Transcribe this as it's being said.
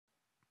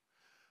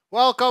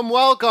Welcome,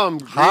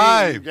 welcome.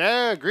 Hi.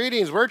 Yeah,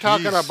 greetings. We're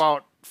talking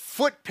about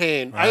foot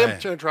pain. Right. I am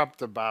to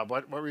interrupt Bob.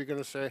 What were you going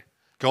to say?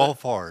 Go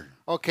for it.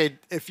 Okay,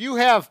 if you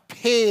have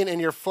pain in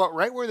your foot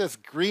right where this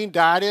green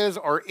dot is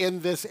or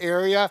in this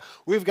area,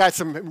 we've got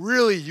some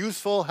really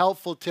useful,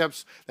 helpful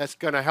tips that's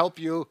going to help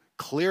you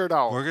clear it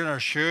out. We're going to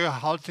show you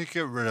how to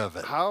get rid of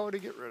it. How to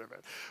get rid of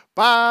it.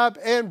 Bob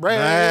and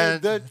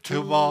Brad, the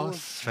two most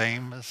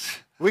famous.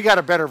 We got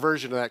a better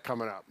version of that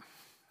coming up.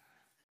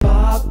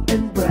 Bob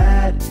and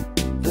Brad,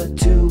 the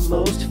two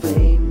most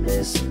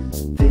famous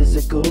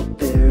physical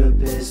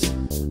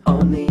therapists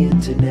on the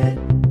internet.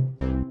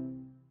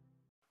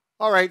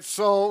 All right,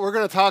 so we're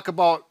going to talk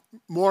about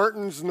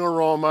Morton's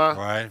neuroma,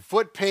 Right.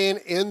 foot pain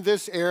in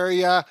this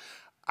area.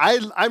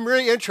 I'm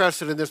really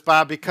interested in this,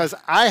 Bob, because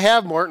I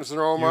have Morton's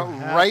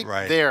neuroma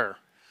right there.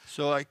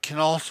 So it can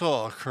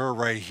also occur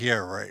right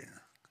here, right?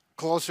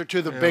 Closer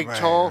to the big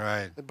toe,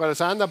 right. But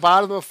it's on the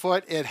bottom of the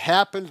foot. It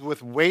happens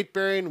with weight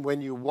bearing. When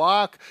you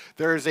walk,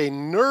 there's a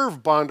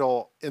nerve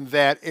bundle in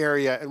that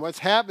area. And what's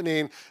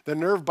happening, the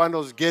nerve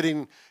bundle is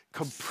getting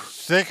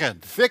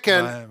thickened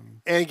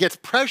and gets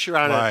pressure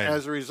on it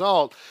as a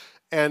result.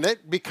 And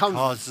it becomes...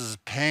 causes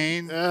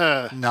pain,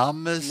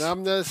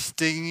 numbness,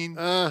 stinging,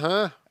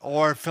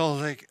 or it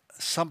feels like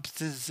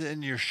something's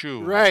in your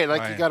shoe. Right,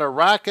 like you got a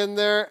rock in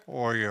there.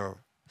 Or your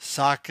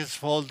sock is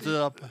folded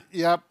up.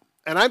 Yep.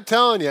 And I'm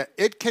telling you,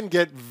 it can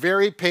get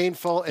very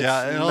painful. It's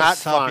it'll not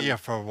stop fun. you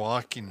from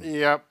walking.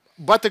 Yep.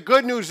 But the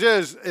good news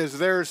is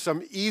there's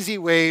some easy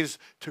ways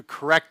to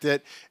correct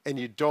it, and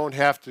you don't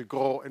have to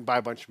go and buy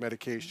a bunch of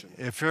medication.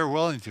 If you're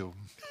willing to.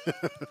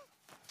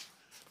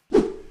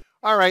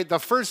 All right, the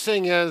first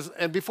thing is,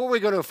 and before we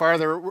go no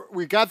farther,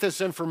 we got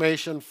this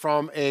information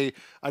from a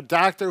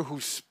doctor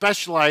who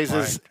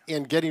specializes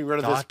in getting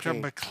rid of this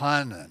pain.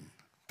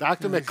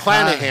 Dr.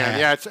 McClanahan,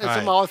 yeah, it's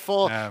a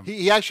mouthful.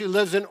 He actually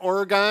lives in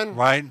Oregon.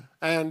 Right.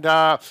 And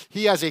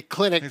he has a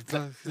clinic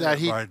that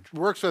he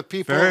works with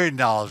people. Very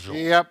knowledgeable.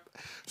 Yep.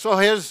 So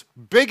his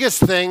biggest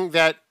thing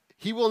that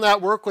he will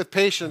not work with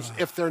patients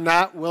if they're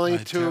not willing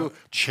to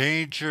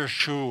change your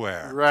shoe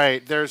wear.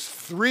 Right. There's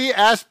 3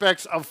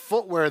 aspects of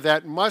footwear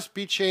that must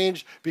be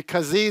changed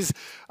because these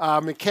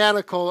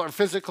mechanical or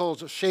physical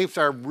shapes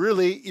are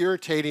really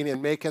irritating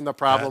and making the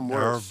problem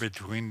worse.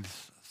 Between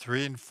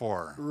 3 and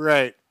 4.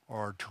 Right.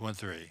 Or 2 and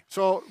 3.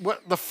 So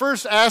what the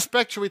first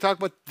aspect, should we talk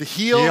about the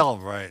heel? Heel,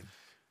 right.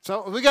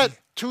 So we got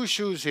 2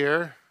 shoes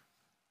here.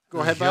 Go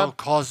ahead, Bob. The heel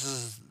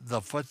causes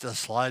the foot to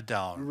slide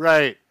down.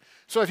 Right.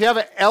 So if you have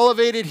an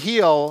elevated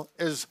heel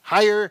is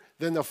higher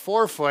than the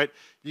forefoot,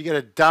 you get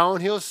a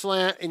downhill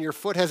slant and your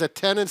foot has a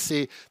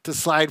tendency to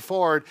slide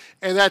forward.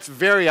 And that's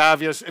very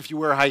obvious if you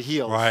wear high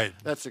heels. Right.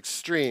 That's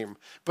extreme.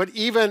 But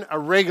even a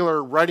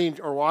regular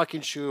running or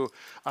walking shoe,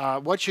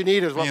 what you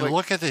need is what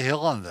look at the heel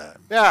on that.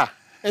 Yeah.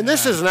 And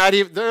this is not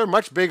even, they're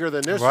much bigger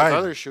than this with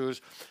other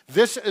shoes.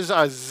 This is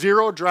a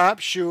 0-drop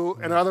shoe.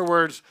 In other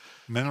words,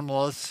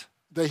 minimalist.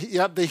 The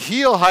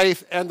heel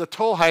height and the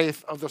toe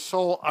height of the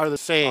sole are the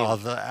same. Oh,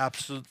 the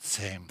absolute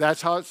same.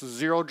 That's how it's a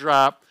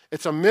 0-drop.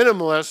 It's a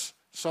minimalist,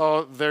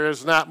 so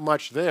there's not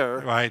much there.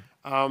 Right.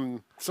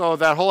 So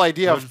that whole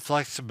idea of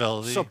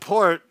flexibility,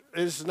 support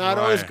is not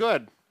always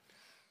good.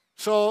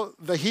 So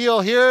the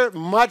heel here,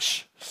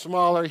 much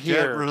smaller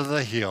here. Get rid of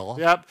the heel.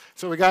 Yep.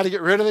 So we got to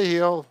get rid of the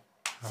heel.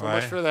 So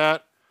much for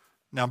that.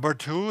 Number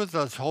 2 is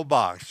the toe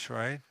box,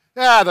 right?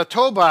 Yeah, the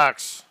toe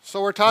box.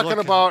 So we're talking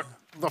about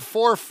the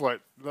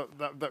forefoot,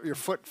 that your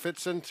foot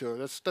fits into.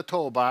 That's the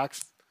toe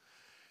box.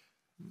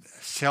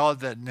 See how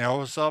that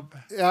narrows up?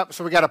 Yep.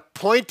 So we got a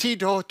pointy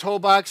toe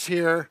box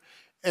here,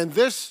 and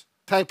this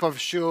type of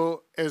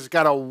shoe has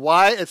got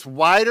it's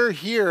wider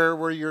here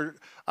where your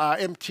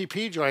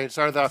MTP joints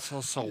are. It's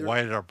also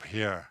wider up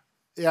here.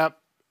 Yep.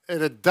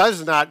 And it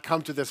does not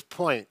come to this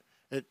point.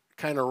 It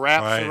kind of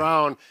wraps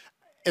around.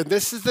 And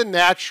this is the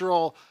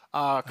natural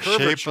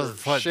curvature,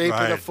 shape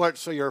of the foot.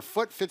 So your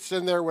foot fits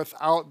in there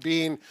without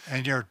being...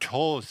 And your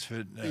toes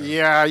fit in there.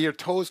 Yeah, your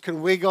toes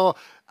can wiggle.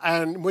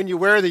 And when you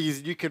wear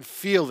these, you can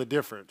feel the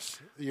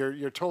difference.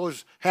 Your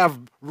toes have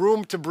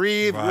room to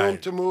breathe, room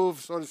to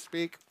move, so to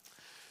speak.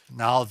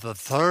 Now, the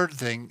third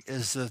thing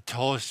is the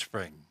toe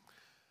spring.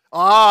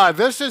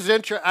 This is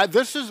interesting.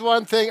 This is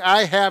one thing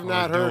I have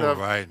not heard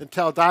of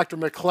until Dr.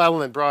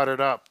 McClellan brought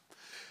it up.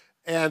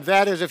 And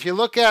that is, if you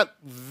look at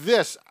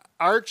this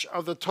arch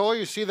of the toe,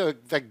 you see the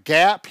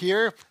gap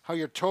here, how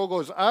your toe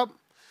goes up,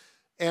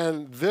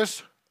 and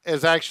this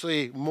is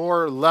actually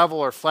more level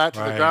or flat to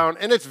the ground,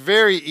 and it's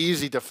very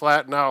easy to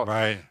flatten out.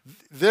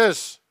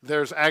 There's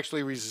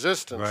actually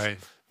resistance.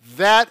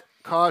 That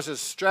causes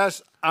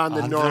stress on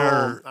the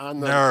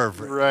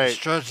nerve.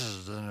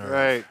 Stresses the nerve.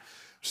 Right.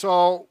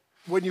 So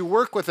when you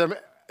work with him,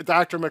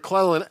 Dr.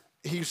 McClellan,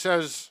 he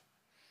says,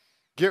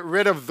 get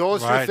rid of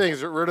those 2 things.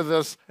 Get rid of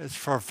this. It's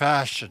for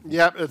fashion.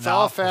 Yep, it's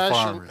all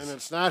fashion, and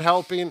it's not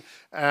helping.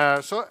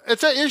 So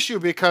it's an issue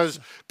because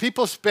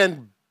people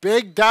spend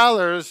big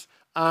dollars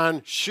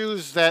on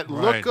shoes that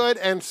look good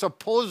and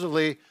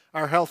supposedly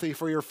are healthy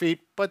for your feet,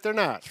 but they're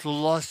not. So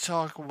let's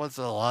talk about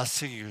the last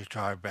thing you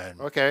tried, Ben.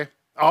 Okay.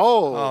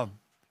 Oh.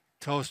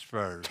 Toe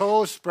spreaders.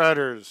 Toe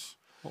spreaders.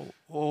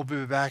 We'll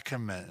be back in a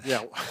minute.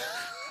 Yeah.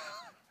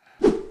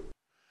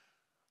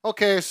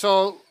 Okay,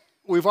 so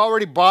we've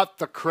already bought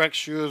the correct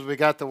shoes. We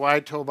got the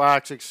wide toe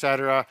box,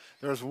 etc.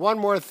 There's one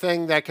more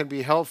thing that can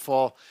be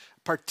helpful,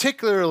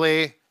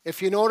 particularly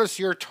if you notice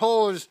your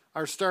toes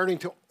are starting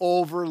to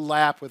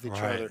overlap with each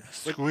other.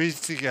 Squeeze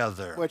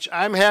together. Which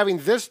I'm having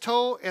this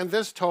toe and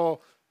this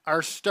toe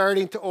are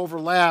starting to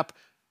overlap,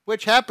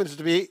 which happens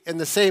to be in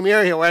the same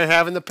area where I'm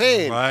having the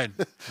pain. Right.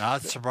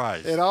 Not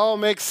surprised. It all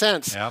makes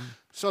sense. Yep.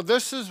 So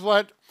this is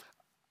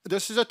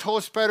a toe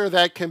spreader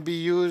that can be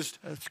used.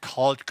 It's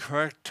called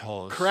Correct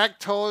Toes.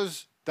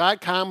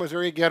 CorrectToes.com is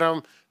where you get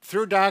them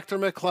through Dr.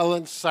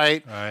 McClellan's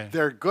site. Right.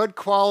 They're good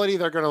quality.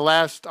 They're going to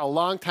last a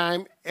long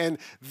time. And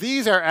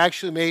these are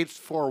actually made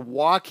for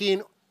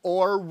walking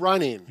or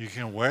running. You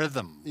can wear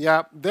them.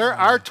 Yeah. There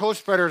are toe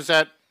spreaders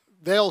that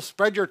they'll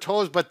spread your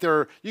toes, but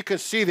you can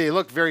see they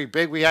look very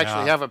big. We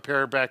actually have a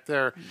pair back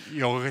there.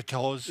 Yoga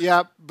toes?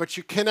 Yeah, but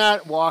you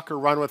cannot walk or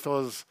run with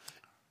those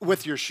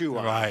with your shoe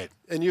on. Right.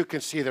 And you can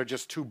see they're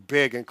just too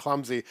big and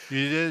clumsy.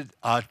 You did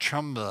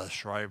trim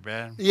this, right,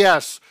 Ben?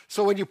 Yes.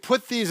 So when you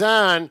put these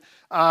on,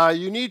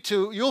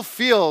 you'll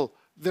feel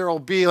there'll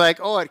be like,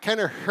 oh, it kind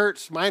of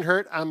hurts. Mine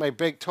hurt on my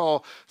big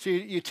toe. So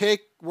you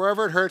take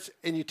wherever it hurts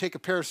and you take a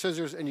pair of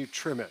scissors and you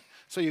trim it.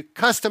 So you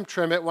custom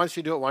trim it. Once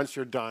you do it once,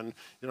 you're done.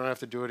 You don't have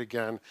to do it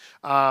again.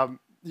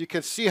 You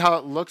can see how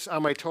it looks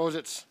on my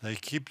toes. They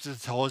keep the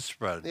toes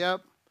spread.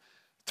 Yep.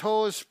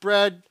 Toes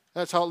spread.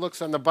 That's how it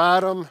looks on the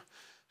bottom.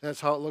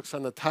 That's how it looks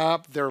on the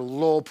top. They're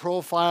low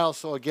profile,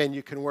 so again,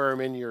 you can wear them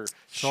in your shoes.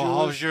 So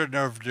how's your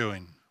nerve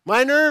doing?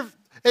 My nerve,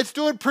 it's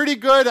doing pretty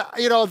good.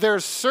 You know,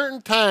 there's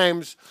certain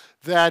times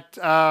that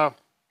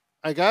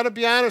I got to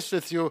be honest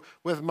with you,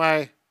 with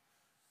my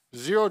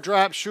zero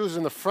drop shoes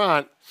in the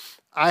front,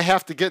 I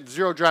have to get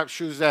zero drop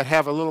shoes that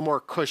have a little more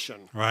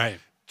cushion. Right.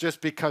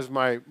 Just because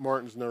my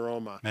Morton's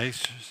neuroma.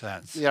 Makes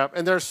sense. Yeah,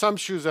 and there's some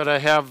shoes that I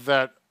have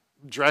that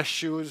dress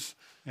shoes.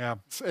 Yeah.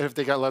 If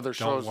they got leather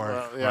soles,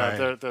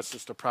 right. That's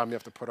just a problem. You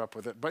have to put up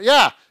with it. But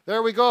yeah,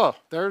 there we go.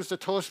 There's the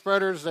toe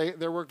spreaders. They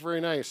work very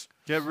nice.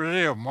 Get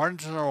rid of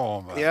Morton's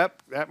neuroma.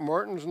 Yep, that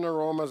Morton's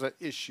neuroma is an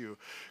issue.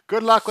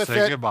 Good luck with it.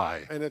 Say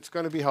goodbye. And it's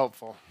going to be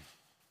helpful.